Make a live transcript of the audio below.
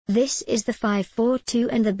This is the 542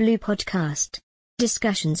 and the Blue Podcast.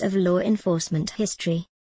 Discussions of law enforcement history,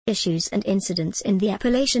 issues and incidents in the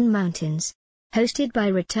Appalachian Mountains. Hosted by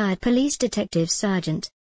retired police detective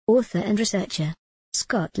sergeant, author and researcher,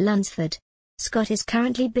 Scott Lunsford. Scott is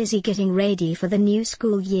currently busy getting ready for the new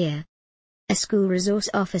school year. A school resource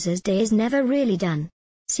officer's day is never really done.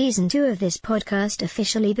 Season 2 of this podcast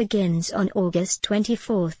officially begins on August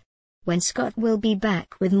 24th, when Scott will be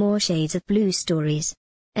back with more Shades of Blue stories.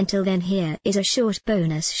 Until then, here is a short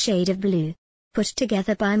bonus Shade of Blue, put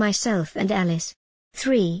together by myself and Alice.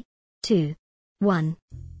 3, 2, 1.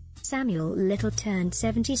 Samuel Little turned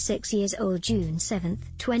 76 years old June 7,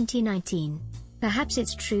 2019. Perhaps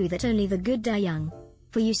it's true that only the good die young,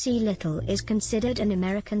 for you see Little is considered an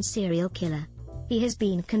American serial killer. He has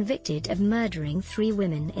been convicted of murdering 3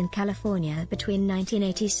 women in California between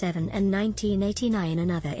 1987 and 1989,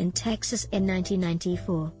 another in Texas in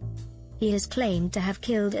 1994. He has claimed to have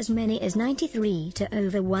killed as many as 93 to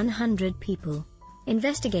over 100 people.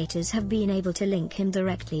 Investigators have been able to link him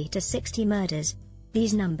directly to 60 murders.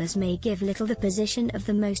 These numbers may give Little the position of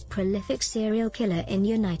the most prolific serial killer in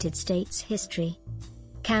United States history.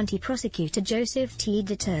 County Prosecutor Joseph T.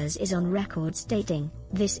 Deters is on record stating,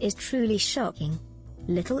 "This is truly shocking.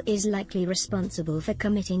 Little is likely responsible for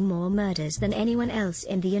committing more murders than anyone else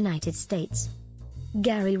in the United States."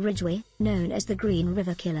 Gary Ridgway, known as the Green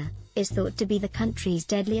River Killer, is thought to be the country's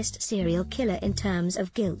deadliest serial killer in terms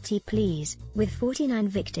of guilty pleas, with 49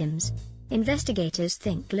 victims. Investigators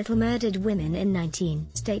think Little murdered women in 19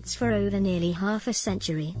 states for over nearly half a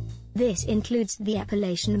century. This includes the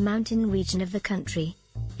Appalachian Mountain region of the country.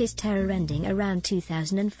 His terror ending around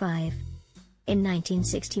 2005. In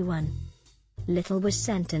 1961, Little was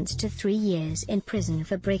sentenced to 3 years in prison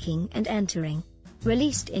for breaking and entering.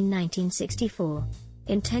 Released in 1964.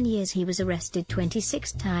 In 10 years he was arrested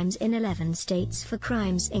 26 times in 11 states for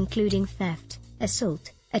crimes including theft,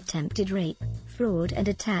 assault, attempted rape, fraud and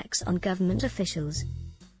attacks on government officials.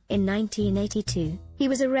 In 1982, he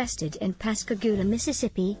was arrested in Pascagoula,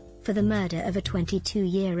 Mississippi, for the murder of a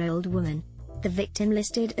 22-year-old woman, the victim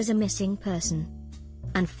listed as a missing person.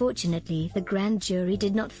 Unfortunately, the grand jury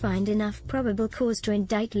did not find enough probable cause to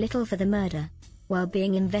indict Little for the murder. While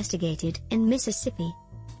being investigated in Mississippi,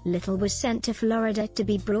 Little was sent to Florida to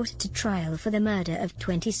be brought to trial for the murder of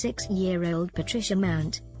 26-year-old Patricia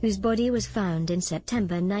Mount, whose body was found in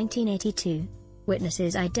September 1982.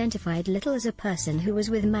 Witnesses identified Little as a person who was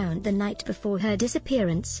with Mount the night before her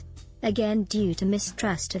disappearance. Again, due to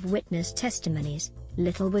mistrust of witness testimonies,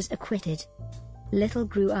 Little was acquitted. Little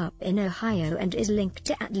grew up in Ohio and is linked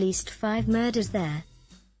to at least 5 murders there.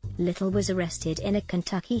 Little was arrested in a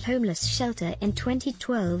Kentucky homeless shelter in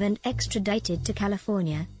 2012 and extradited to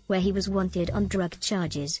California, where he was wanted on drug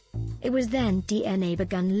charges. It was then DNA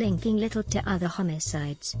began linking Little to other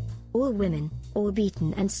homicides. All women, all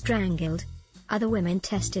beaten and strangled. Other women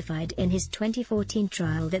testified in his 2014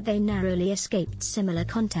 trial that they narrowly escaped similar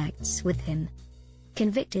contacts with him.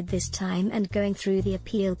 Convicted this time and going through the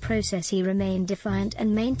appeal process, he remained defiant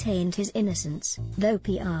and maintained his innocence, though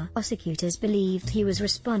prosecutors believed he was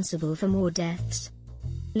responsible for more deaths.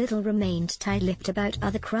 Little remained tight-lipped about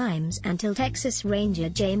other crimes until Texas Ranger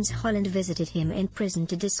James Holland visited him in prison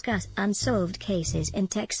to discuss unsolved cases in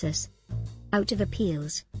Texas. Out of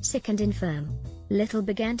appeals, sick and infirm, Little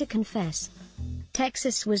began to confess.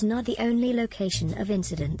 Texas was not the only location of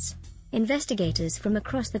incidents. Investigators from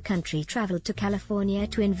across the country traveled to California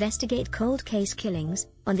to investigate cold case killings,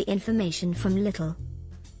 on the information from Little.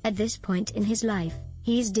 At this point in his life,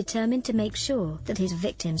 he is determined to make sure that his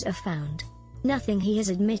victims are found. Nothing he has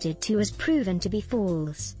admitted to has proven to be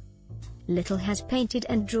false. Little has painted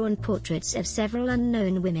and drawn portraits of several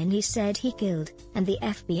unknown women he said he killed, and the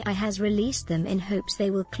FBI has released them in hopes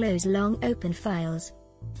they will close long open files.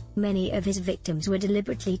 Many of his victims were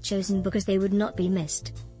deliberately chosen because they would not be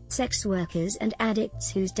missed. Sex workers and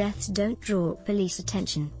addicts whose deaths don't draw police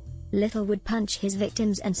attention. Little would punch his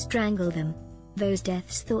victims and strangle them. Those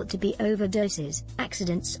deaths thought to be overdoses,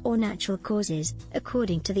 accidents or natural causes,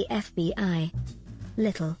 according to the FBI.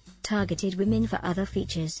 Little targeted women for other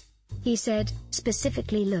features. He said,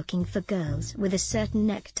 specifically looking for girls with a certain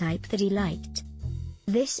neck type that he liked.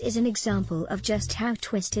 This is an example of just how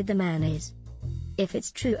twisted the man is. If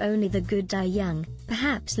it's true only the good die young,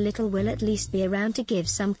 perhaps Little will at least be around to give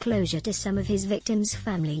some closure to some of his victims'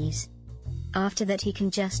 families. After that he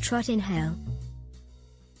can just rot in hell.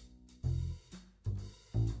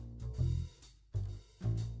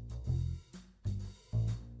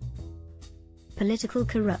 Political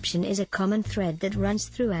corruption is a common thread that runs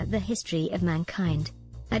throughout the history of mankind.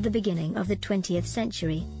 At the beginning of the 20th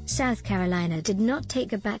century, South Carolina did not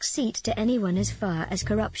take a back seat to anyone as far as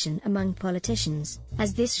corruption among politicians,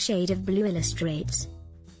 as this shade of blue illustrates.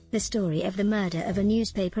 The story of the murder of a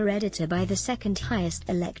newspaper editor by the second highest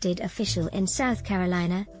elected official in South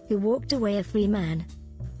Carolina, who walked away a free man.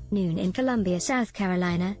 Noon in Columbia, South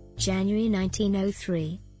Carolina, January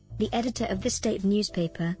 1903. The editor of the state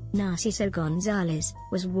newspaper, Narciso Gonzalez,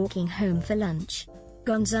 was walking home for lunch.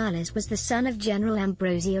 Gonzalez was the son of General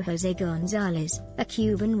Ambrosio José González, a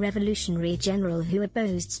Cuban revolutionary general who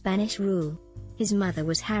opposed Spanish rule. His mother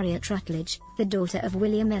was Harriet Rutledge, the daughter of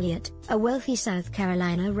William Elliott, a wealthy South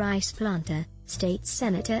Carolina rice planter, state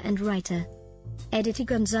senator and writer. Editor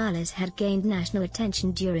Gonzalez had gained national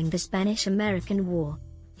attention during the Spanish-American War.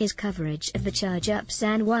 His coverage of the charge up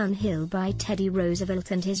San Juan Hill by Teddy Roosevelt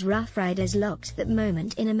and his Rough Riders locked that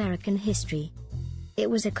moment in American history. It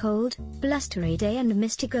was a cold, blustery day and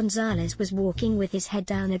Mr. Gonzalez was walking with his head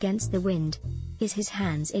down against the wind, his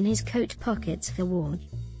hands in his coat pockets for warmth.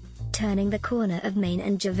 Turning the corner of Main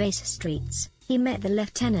and Gervais streets, he met the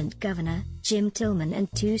Lieutenant Governor, Jim Tillman,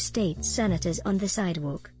 and two state senators on the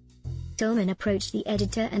sidewalk. Tillman approached the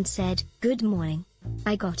editor and said, "Good morning.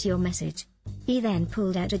 I got your message." He then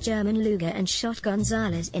pulled out a German Luger and shot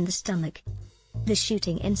Gonzalez in the stomach. The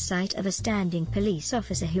shooting in sight of a standing police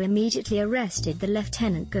officer who immediately arrested the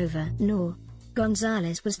lieutenant governor.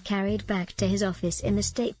 Gonzalez was carried back to his office in the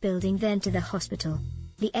state building, then to the hospital.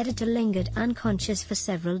 The editor lingered unconscious for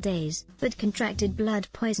several days, but contracted blood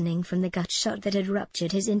poisoning from the gut shot that had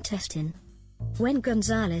ruptured his intestine. When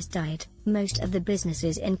Gonzalez died, most of the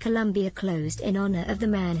businesses in Columbia closed in honor of the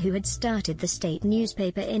man who had started the state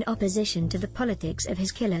newspaper in opposition to the politics of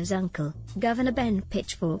his killer's uncle, Governor Ben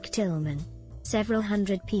Pitchfork Tillman. Several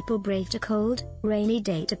hundred people braved a cold, rainy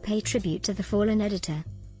day to pay tribute to the fallen editor.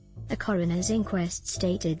 A coroner's inquest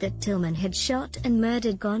stated that Tillman had shot and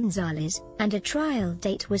murdered Gonzalez, and a trial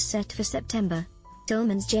date was set for September.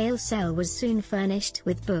 Tillman's jail cell was soon furnished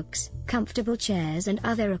with books, comfortable chairs and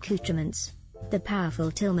other accoutrements. The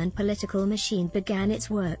powerful Tillman political machine began its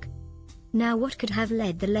work. Now what could have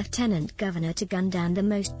led the lieutenant governor to gun down the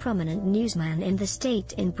most prominent newsman in the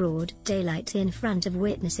state in broad daylight in front of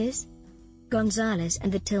witnesses? Gonzalez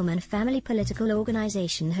and the Tillman family political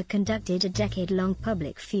organization had conducted a decade-long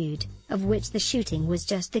public feud, of which the shooting was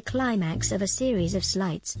just the climax of a series of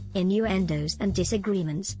slights, innuendos and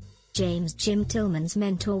disagreements. James Jim Tillman's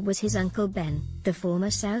mentor was his uncle Ben, the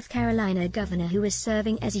former South Carolina governor who was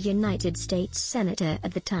serving as a United States senator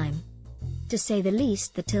at the time. To say the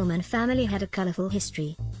least, the Tillman family had a colorful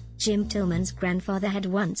history. Jim Tillman's grandfather had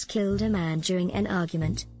once killed a man during an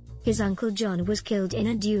argument. His uncle John was killed in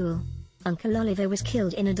a duel. Uncle Oliver was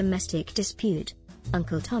killed in a domestic dispute.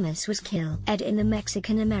 Uncle Thomas was killed in the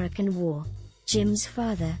Mexican-American War. Jim's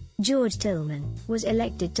father, George Tillman, was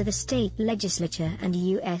elected to the state legislature and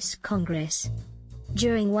U.S. Congress.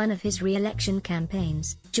 During one of his re-election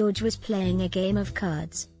campaigns, George was playing a game of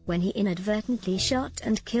cards, when he inadvertently shot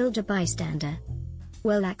and killed a bystander.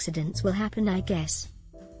 Well, accidents will happen, I guess.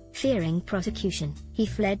 Fearing prosecution, he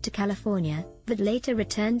fled to California, but later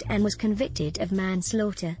returned and was convicted of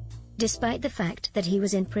manslaughter. Despite the fact that he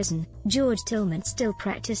was in prison, George Tillman still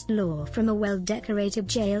practiced law from a well-decorated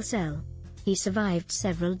jail cell. He survived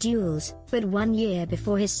several duels, but 1 year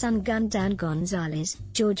before his son gunned down Gonzalez,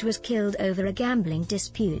 George was killed over a gambling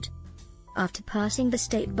dispute. After passing the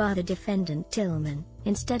state bar, the defendant Tillman,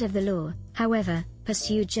 instead of the law, however,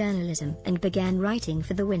 pursued journalism and began writing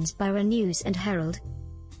for the Winsboro News and Herald.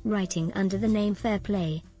 Writing under the name Fair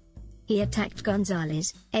Play, he attacked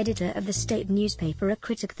Gonzalez, editor of the state newspaper, a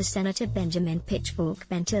critic the Senator Benjamin Pitchfork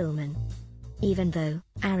Ben Tillman. Even though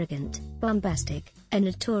arrogant, bombastic, a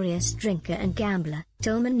notorious drinker and gambler,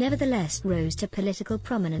 Tillman nevertheless rose to political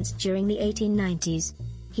prominence during the 1890s.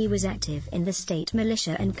 He was active in the state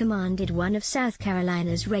militia and commanded one of South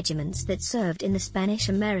Carolina's regiments that served in the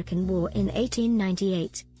Spanish-American War in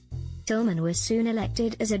 1898. Tillman was soon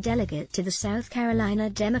elected as a delegate to the South Carolina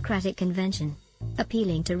Democratic Convention.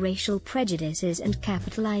 Appealing to racial prejudices and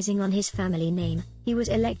capitalizing on his family name, he was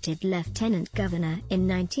elected lieutenant governor in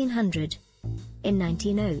 1900. In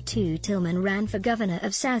 1902, Tillman ran for governor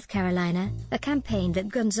of South Carolina, a campaign that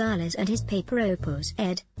Gonzalez and his paper opposed,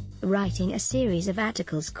 writing a series of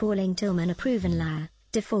articles calling Tillman a proven liar,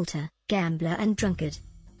 defaulter, gambler and drunkard.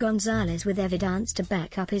 Gonzalez, with evidence to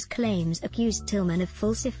back up his claims, accused Tillman of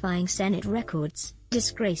falsifying Senate records,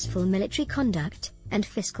 disgraceful military conduct, and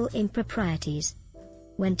fiscal improprieties.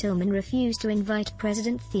 When Tillman refused to invite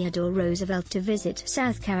President Theodore Roosevelt to visit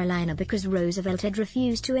South Carolina because Roosevelt had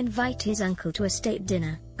refused to invite his uncle to a state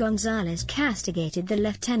dinner, Gonzalez castigated the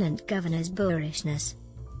lieutenant governor's boorishness.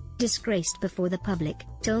 Disgraced before the public,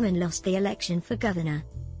 Tillman lost the election for governor.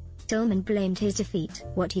 Tillman blamed his defeat,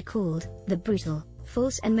 what he called, the brutal,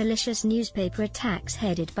 false and malicious newspaper attacks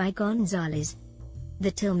headed by Gonzales.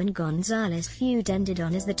 The Tillman-Gonzales feud ended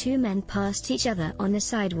on as the two men passed each other on the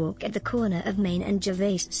sidewalk at the corner of Main and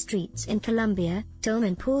Gervais Streets in Columbia.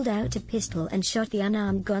 Tillman pulled out a pistol and shot the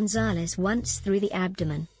unarmed Gonzales once through the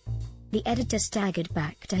abdomen. The editor staggered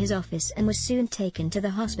back to his office and was soon taken to the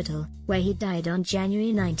hospital, where he died on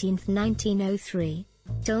January 19, 1903.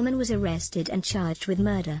 Tillman was arrested and charged with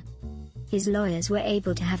murder. His lawyers were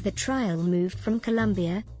able to have the trial moved from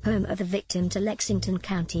Columbia, home of the victim, to Lexington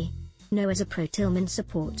County. Known as a pro-Tillman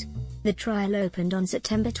support. The trial opened on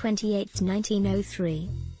September 28, 1903.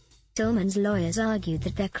 Tillman's lawyers argued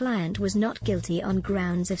that their client was not guilty on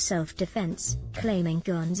grounds of self-defense, claiming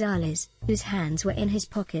Gonzales, whose hands were in his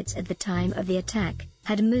pockets at the time of the attack,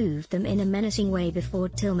 had moved them in a menacing way before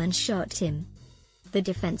Tillman shot him. The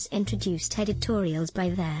defense introduced editorials by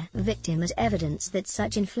their victim as evidence that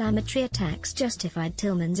such inflammatory attacks justified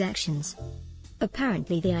Tillman's actions.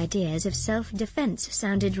 Apparently the ideas of self-defense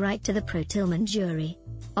sounded right to the pro-Tillman jury.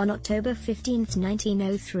 On October 15,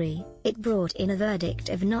 1903, it brought in a verdict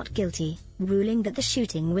of not guilty, ruling that the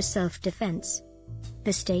shooting was self-defense.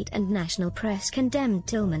 The state and national press condemned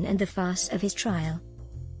Tillman and the farce of his trial.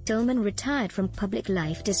 Tillman retired from public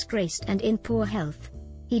life disgraced and in poor health.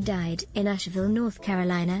 He died in Asheville, North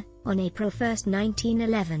Carolina, on April 1,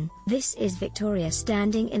 1911. This is Victoria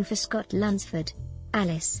standing in for Scott Lunsford.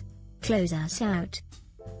 Alice, close us out.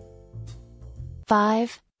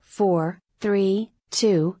 5, 4, 3,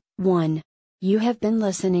 2, 1. You have been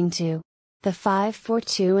listening to the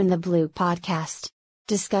 542 in the Blue podcast.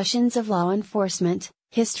 Discussions of law enforcement,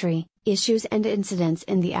 history, issues and incidents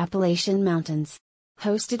in the Appalachian Mountains.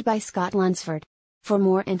 Hosted by Scott Lunsford. For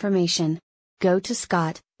more information, go to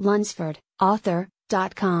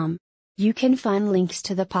scottlunsfordauthor.com. You can find links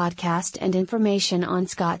to the podcast and information on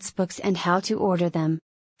Scott's books and how to order them.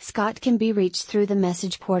 Scott can be reached through the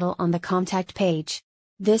message portal on the contact page.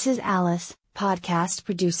 This is Alice, podcast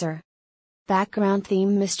producer. Background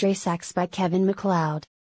theme Mystery Sax by Kevin MacLeod.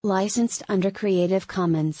 Licensed under Creative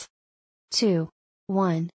Commons. 2,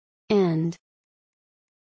 1, end.